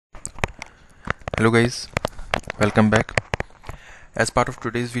Hello guys, welcome back. As part of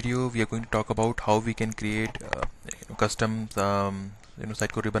today's video, we are going to talk about how we can create custom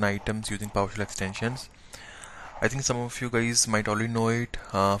Sitecore ribbon items using PowerShell extensions. I think some of you guys might already know it.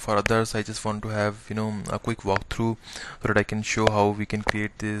 For others, I just want to have a quick walkthrough so that I can show how we can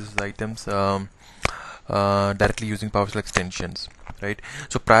create these items directly using PowerShell extensions. Right.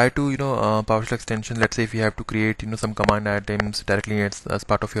 So prior to PowerShell extension, let's say if you have to create some command items directly as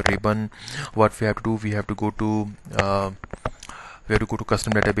part of your ribbon, what we have to do, we have to go to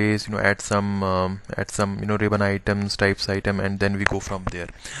custom database, add some ribbon items, types item, and then we go from there.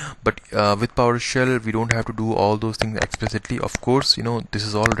 But with PowerShell, we don't have to do all those things explicitly. Of course, this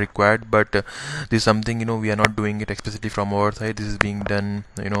is all required, but this is something we are not doing it explicitly from our side. This is being done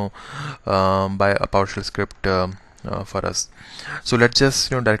by a PowerShell script for us. So let's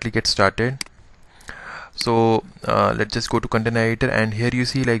just directly get started. So let's just go to content editor, and here you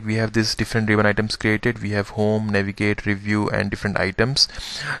see like we have this different ribbon items created. We have home, navigate, review, and different items.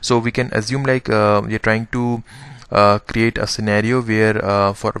 So we can assume like we are trying to create a scenario where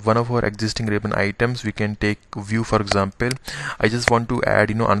for one of our existing ribbon items we can take view. For example, I just want to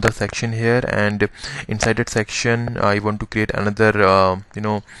add another section here, and inside that section I want to create another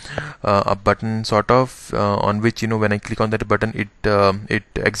a button sort of on which when I click on that button it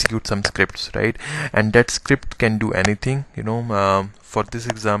executes some scripts, right? And that script can do anything. For this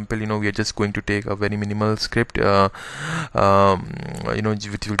example, we are just going to take a very minimal script which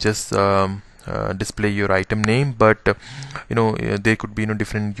will just display your item name, but there could be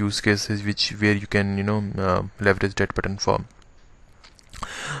different use cases where you can leverage that button for.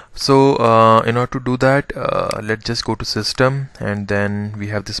 So in order to do that, let's just go to system, and then we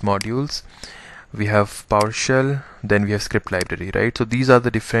have this modules. We have PowerShell, then we have script library, right? So these are the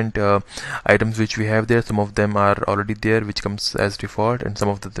different items which we have there. Some of them are already there, which comes as default, and some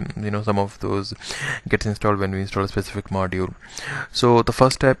of some of those gets installed when we install a specific module. So the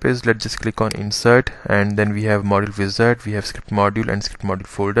first step is, let's just click on insert, and then we have module wizard, we have script module and script module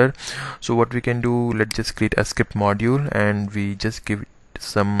folder. So what we can do, let's just create a script module, and we just give it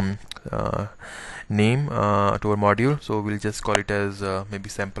some name to our module. So we'll just call it as maybe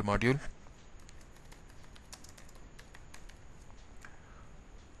sample module.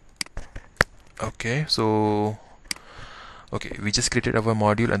 Okay, so we just created our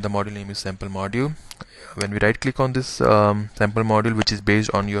module, and the module name is sample module. When we right click on this sample module, which is based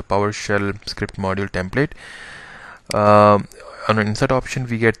on your PowerShell script module template, on an insert option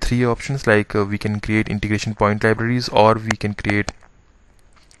we get three options, like we can create integration point libraries, or we can create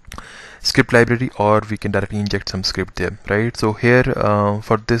script library, or we can directly inject some script there, right? So here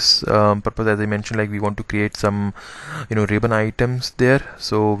for this purpose, as I mentioned, like we want to create some ribbon items there,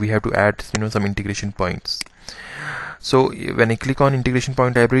 so we have to add some integration points. So when I click on integration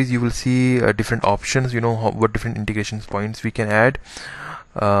point libraries, you will see different options, what different integration points we can add.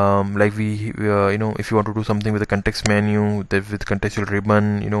 Like if you want to do something with a context menu, with contextual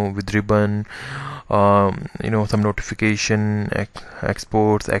ribbon, with ribbon, some notification,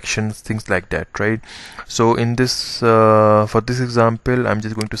 exports, actions, things like that, right? So in this for this example, I'm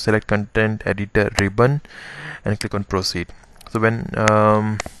just going to select content editor ribbon and click on proceed. So when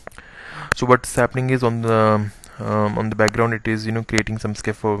so what's happening is on the background, it is creating some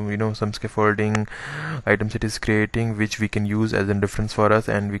scaffolding items it is creating, which we can use as a reference for us,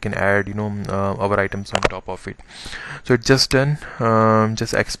 and we can add our items on top of it. So it's just done.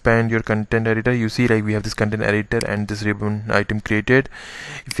 Just expand your content editor. You see like we have this content editor and this ribbon item created.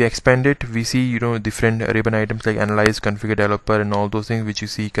 If we expand it, we see different ribbon items like analyze, configure, developer, and all those things which you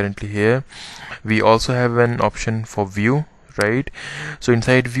see currently here. We also have an option for view, right? So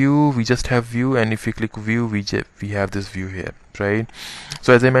inside view we just have view, and if we click view, we have this view here, right?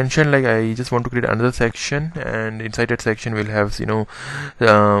 So as I mentioned, like I just want to create another section, and inside that section we'll have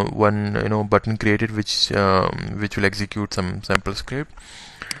one button created which will execute some sample script.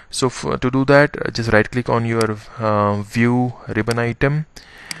 So to do that, just right click on your view ribbon item,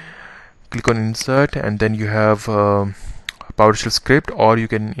 click on insert, and then you have PowerShell script, or you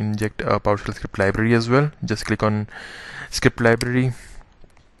can inject a PowerShell script library as well. Just click on script library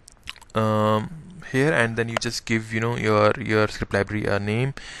here, and then you just give your script library a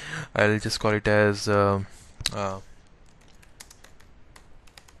name. I'll just call it as my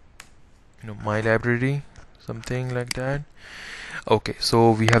library, something like that. Okay,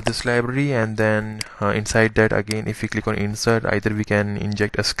 so we have this library, and then inside that, again, if we click on insert, either we can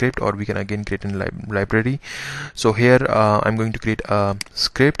inject a script, or we can again create a library. So here I'm going to create a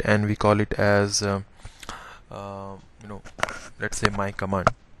script, and we call it as let's say my command,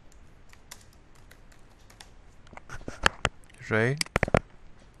 right?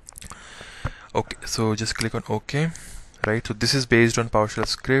 Okay, so just click on OK. Right, so this is based on PowerShell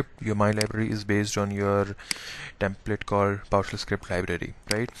script. Your my library is based on your template called PowerShell script library,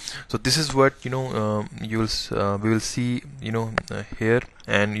 right? So this is what we will see here,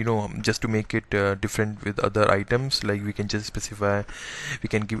 and just to make it different with other items, like we can just specify, we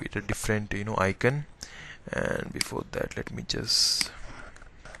can give it a different icon. And before that, let me just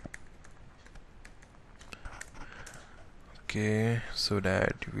so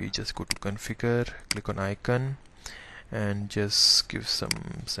that we just go to configure, click on icon, and just give some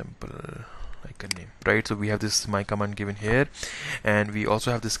simple icon name, right? So we have this my command given here, and we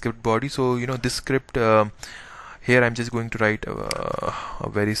also have the script body. So this script here I'm just going to write a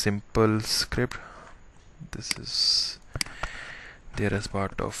very simple script. This is there as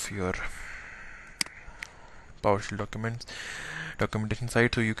part of your PowerShell documentation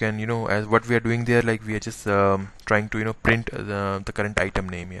side. So you can as what we are doing there, like we are just trying to print the current item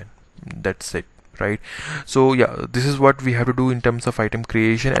name here. That's it, right? So yeah, this is what we have to do in terms of item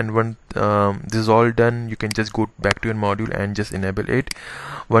creation, and when this is all done, you can just go back to your module and just enable it.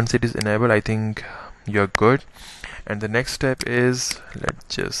 Once it is enabled, I think you're good. And the next step is,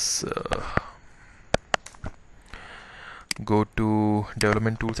 let's just go to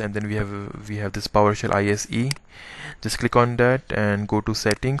development tools, and then we have this PowerShell ISE. Just click on that and go to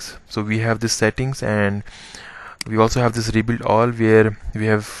settings. So we have this settings, and we also have this rebuild all, where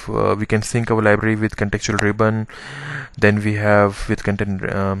we can sync our library with contextual ribbon, then we have with content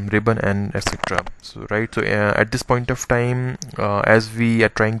ribbon, and etc. So right, so at this point of time, as we are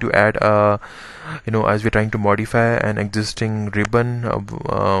trying to add as we're trying to modify an existing ribbon,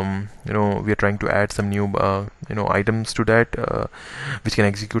 we are trying to add some new items to that, which can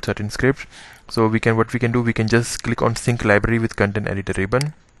execute certain scripts. So what we can do, we can just click on sync library with content editor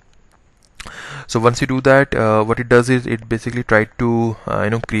ribbon. So once you do that, what it does is it basically try to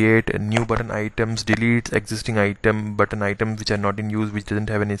create new button items, deletes existing button items which are not in use, which doesn't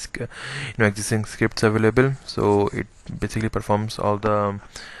have any existing scripts available. So it basically performs all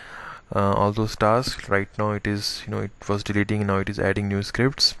those tasks. Right now it is it was deleting, now it is adding new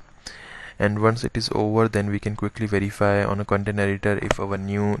scripts. And once it is over, then we can quickly verify on a content editor if our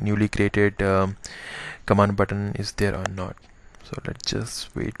newly created command button is there or not. So let's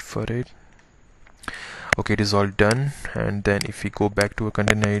just wait for it. Okay, it is all done. And then if we go back to a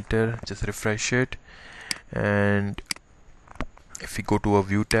content editor, just refresh it, and if we go to a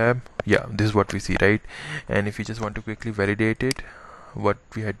view tab, yeah, this is what we see, right? And if you just want to quickly validate it, what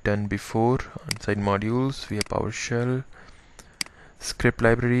we had done before, inside modules we have PowerShell script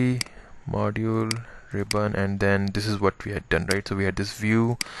library, module, ribbon, and then this is what we had done, right? So we had this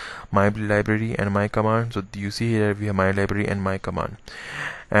view, my library, and my command. So you see here we have my library and my command.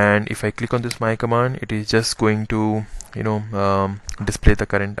 And if I click on this my command, it is just going to display the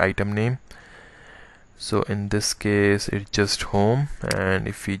current item name. So in this case it's just home, and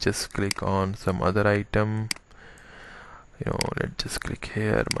if we just click on some other item, let's just click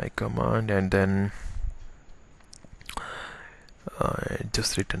here my command, and then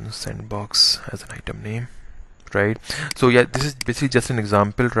just written sandbox as an item name, right? So yeah, this is basically just an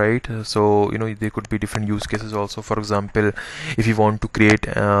example, right? So there could be different use cases also. For example, if you want to create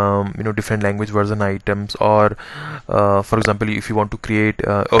different language version items, or for example, if you want to create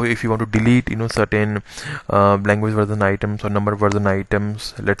or if you want to delete certain language version items or number version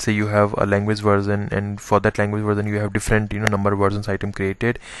items. Let's say you have a language version, and for that language version you have different number versions item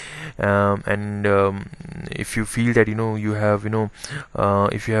created, and if you feel that you have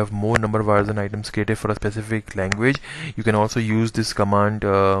if you have more number version items created for a specific language, you can also use this command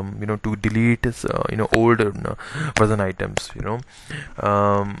to delete old version items.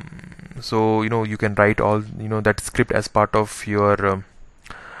 So you can write all that script as part of your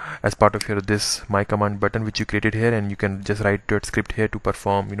this my command button which you created here, and you can just write that script here to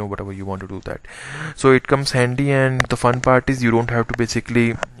perform whatever you want to do that. So it comes handy, and the fun part is you don't have to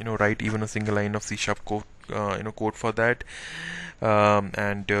basically write even a single line of C# code code for that,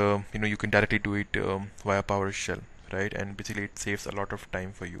 and you can directly do it via PowerShell, right? And basically it saves a lot of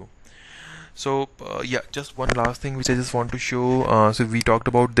time for you. So yeah, just one last thing which I just want to show. So we talked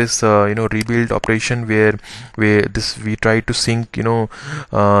about this rebuild operation where we try to sync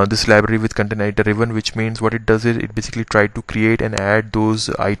this library with content editor ribbon, which means what it does is it basically try to create and add those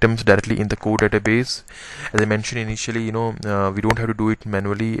items directly in the code database. As I mentioned initially, we don't have to do it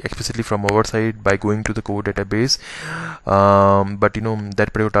manually, explicitly from our side by going to the code database, but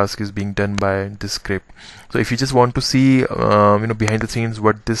that particular task is being done by this script. So if you just want to see behind the scenes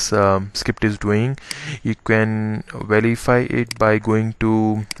what this script script is doing. You can verify it by going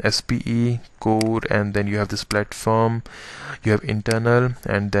to SPE core, and then you have this platform, you have internal,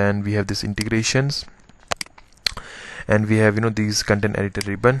 and then we have this integrations, and we have these content editor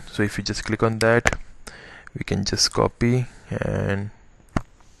ribbon. So if you just click on that, we can just copy and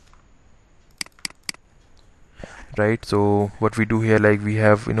right. So what we do here, like we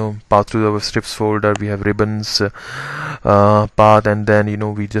have path to our scripts folder, we have ribbons path, and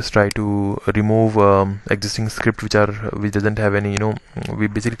then we just try to remove existing script which doesn't have any we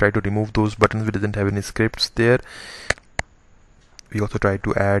basically try to remove those buttons which doesn't have any scripts there. We also try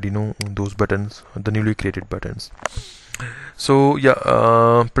to add those buttons, the newly created buttons. So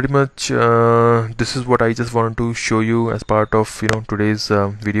yeah, pretty much this is what I just wanted to show you as part of today's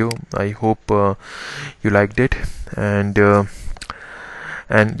video. I hope you liked it, and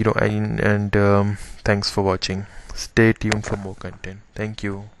thanks for watching. Stay tuned for more content. Thank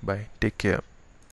you. Bye. Take care.